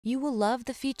You will love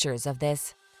the features of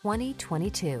this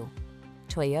 2022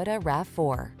 Toyota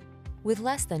RAV4. With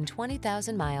less than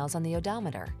 20,000 miles on the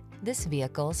odometer, this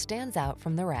vehicle stands out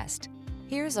from the rest.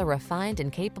 Here's a refined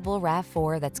and capable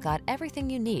RAV4 that's got everything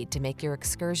you need to make your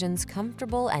excursions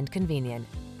comfortable and convenient.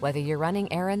 Whether you're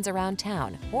running errands around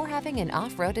town or having an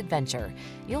off-road adventure,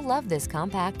 you'll love this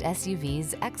compact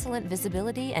SUV's excellent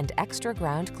visibility and extra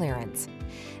ground clearance.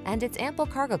 And its ample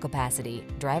cargo capacity,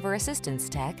 driver assistance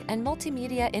tech, and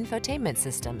multimedia infotainment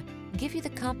system give you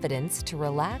the confidence to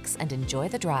relax and enjoy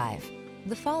the drive.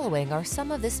 The following are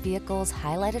some of this vehicle's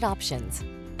highlighted options: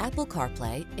 Apple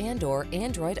CarPlay and/or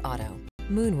Android Auto,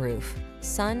 Moonroof,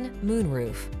 Sun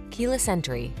Moonroof, keyless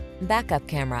entry, backup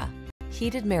camera,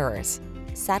 heated mirrors,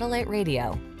 satellite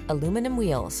radio, aluminum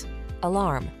wheels,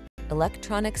 alarm,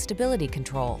 electronic stability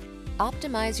control.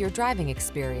 Optimize your driving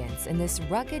experience in this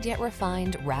rugged yet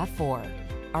refined RAV4.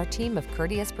 Our team of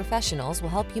courteous professionals will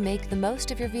help you make the most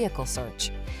of your vehicle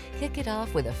search. Kick it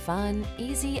off with a fun,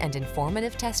 easy, and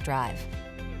informative test drive.